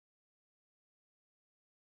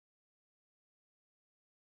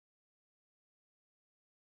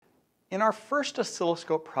In our first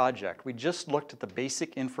oscilloscope project, we just looked at the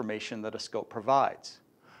basic information that a scope provides.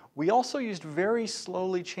 We also used very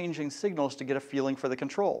slowly changing signals to get a feeling for the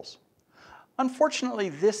controls. Unfortunately,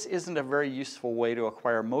 this isn't a very useful way to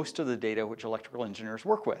acquire most of the data which electrical engineers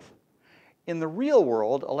work with. In the real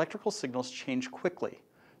world, electrical signals change quickly.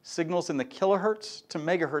 Signals in the kilohertz to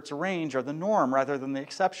megahertz range are the norm rather than the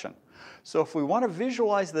exception. So if we want to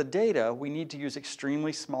visualize the data, we need to use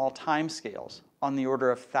extremely small timescales, on the order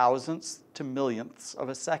of thousandths to millionths of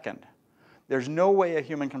a second. There's no way a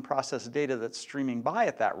human can process data that's streaming by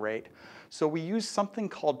at that rate, so we use something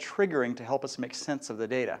called triggering to help us make sense of the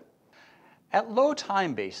data. At low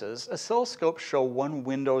time bases, oscilloscopes show one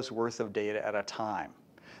window's worth of data at a time.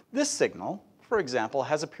 This signal, for example,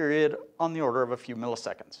 has a period on the order of a few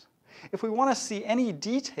milliseconds. If we want to see any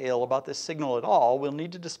detail about this signal at all, we'll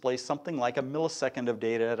need to display something like a millisecond of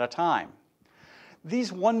data at a time.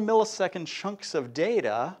 These 1 millisecond chunks of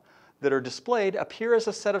data that are displayed appear as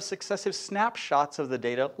a set of successive snapshots of the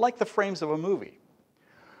data, like the frames of a movie.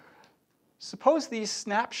 Suppose these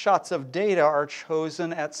snapshots of data are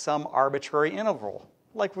chosen at some arbitrary interval,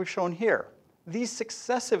 like we've shown here. These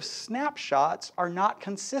successive snapshots are not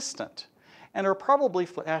consistent and are probably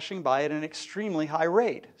flashing by at an extremely high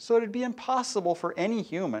rate. So it'd be impossible for any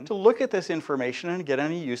human to look at this information and get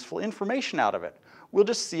any useful information out of it. We'll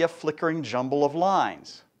just see a flickering jumble of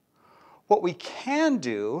lines. What we can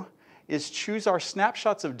do is choose our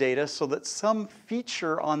snapshots of data so that some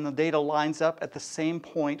feature on the data lines up at the same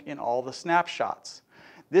point in all the snapshots.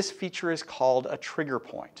 This feature is called a trigger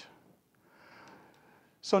point.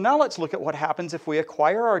 So now let's look at what happens if we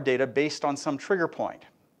acquire our data based on some trigger point.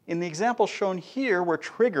 In the example shown here, we're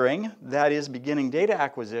triggering, that is beginning data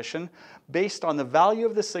acquisition, based on the value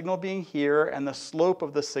of the signal being here and the slope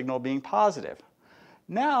of the signal being positive.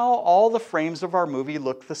 Now all the frames of our movie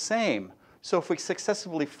look the same. So if we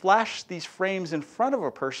successively flash these frames in front of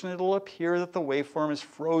a person, it'll appear that the waveform is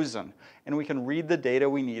frozen, and we can read the data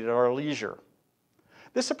we need at our leisure.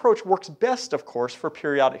 This approach works best, of course, for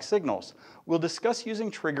periodic signals. We'll discuss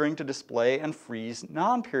using triggering to display and freeze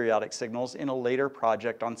non-periodic signals in a later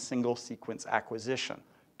project on single sequence acquisition.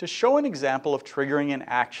 To show an example of triggering in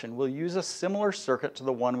action, we'll use a similar circuit to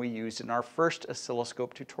the one we used in our first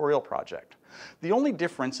oscilloscope tutorial project. The only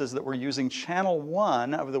difference is that we're using channel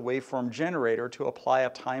 1 of the waveform generator to apply a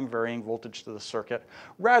time-varying voltage to the circuit,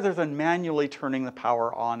 rather than manually turning the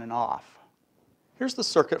power on and off. Here's the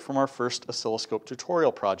circuit from our first oscilloscope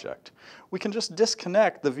tutorial project. We can just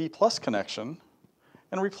disconnect the V+ connection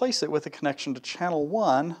and replace it with a connection to channel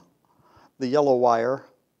 1, the yellow wire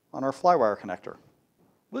on our flywire connector.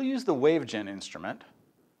 We'll use the WaveGen instrument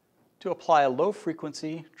to apply a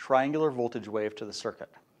low-frequency triangular voltage wave to the circuit.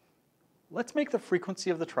 Let's make the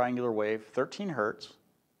frequency of the triangular wave 13 Hz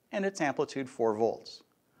and its amplitude 4 volts.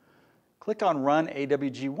 Click on Run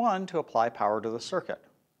AWG1 to apply power to the circuit.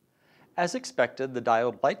 As expected, the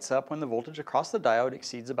diode lights up when the voltage across the diode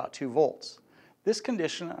exceeds about 2 volts. This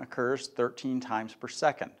condition occurs 13 times per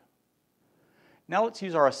second. Now let's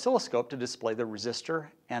use our oscilloscope to display the resistor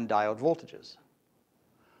and diode voltages.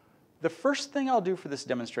 The first thing I'll do for this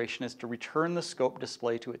demonstration is to return the scope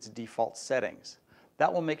display to its default settings.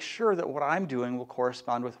 That will make sure that what I'm doing will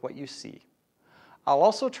correspond with what you see. I'll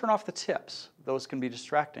also turn off the tips. Those can be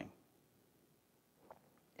distracting.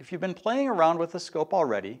 If you've been playing around with the scope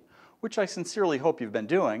already, which I sincerely hope you've been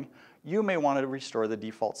doing, you may want to restore the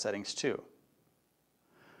default settings too.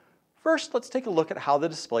 First, let's take a look at how the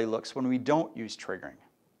display looks when we don't use triggering.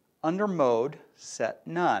 Under Mode, set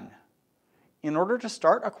None. In order to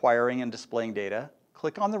start acquiring and displaying data,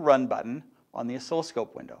 click on the Run button on the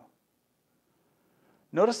oscilloscope window.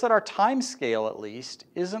 Notice that our time scale, at least,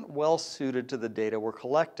 isn't well suited to the data we're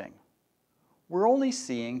collecting. We're only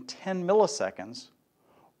seeing 10 milliseconds,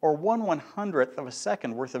 or 1/100th of a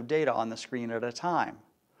second worth of data on the screen at a time.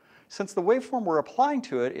 Since the waveform we're applying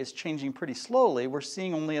to it is changing pretty slowly, we're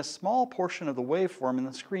seeing only a small portion of the waveform in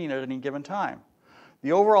the screen at any given time.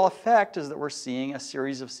 The overall effect is that we're seeing a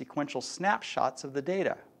series of sequential snapshots of the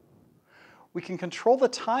data. We can control the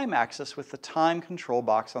time axis with the time control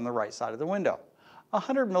box on the right side of the window.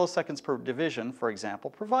 100 milliseconds per division, for example,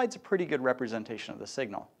 provides a pretty good representation of the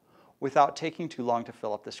signal, without taking too long to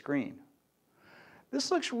fill up the screen. This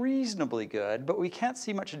looks reasonably good, but we can't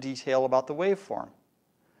see much detail about the waveform.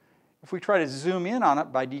 If we try to zoom in on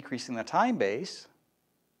it by decreasing the time base,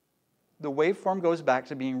 the waveform goes back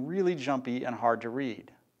to being really jumpy and hard to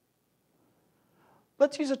read.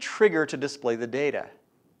 Let's use a trigger to display the data.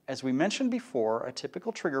 As we mentioned before, a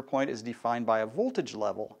typical trigger point is defined by a voltage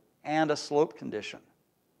level and a slope condition.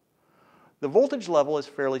 The voltage level is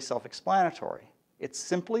fairly self-explanatory. It's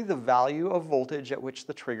simply the value of voltage at which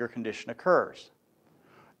the trigger condition occurs.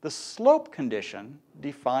 The slope condition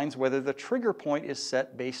defines whether the trigger point is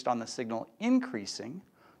set based on the signal increasing,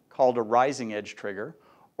 called a rising edge trigger,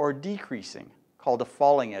 or decreasing, called a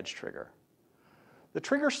falling edge trigger. The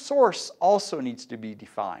trigger source also needs to be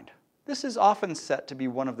defined. This is often set to be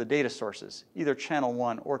one of the data sources, either channel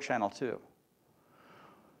 1 or channel 2.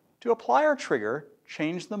 To apply our trigger,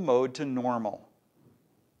 change the mode to normal.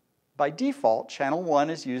 By default, channel 1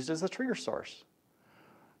 is used as the trigger source.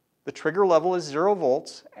 The trigger level is 0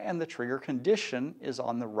 volts and the trigger condition is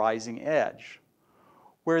on the rising edge.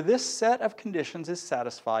 Where this set of conditions is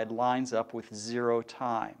satisfied lines up with 0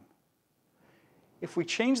 time. If we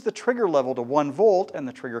change the trigger level to 1 volt and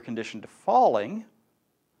the trigger condition to falling,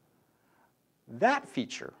 that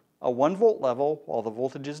feature, a 1 volt level while the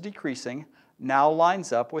voltage is decreasing, now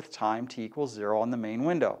lines up with time t equals 0 on the main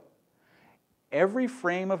window. Every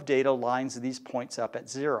frame of data lines these points up at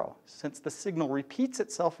 0. Since the signal repeats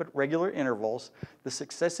itself at regular intervals, the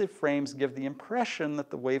successive frames give the impression that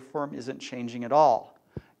the waveform isn't changing at all.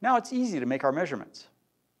 Now it's easy to make our measurements.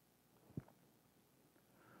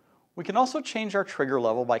 We can also change our trigger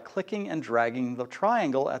level by clicking and dragging the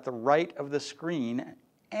triangle at the right of the screen,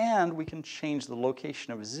 and we can change the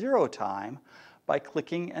location of 0 time by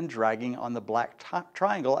clicking and dragging on the black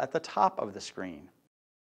triangle at the top of the screen.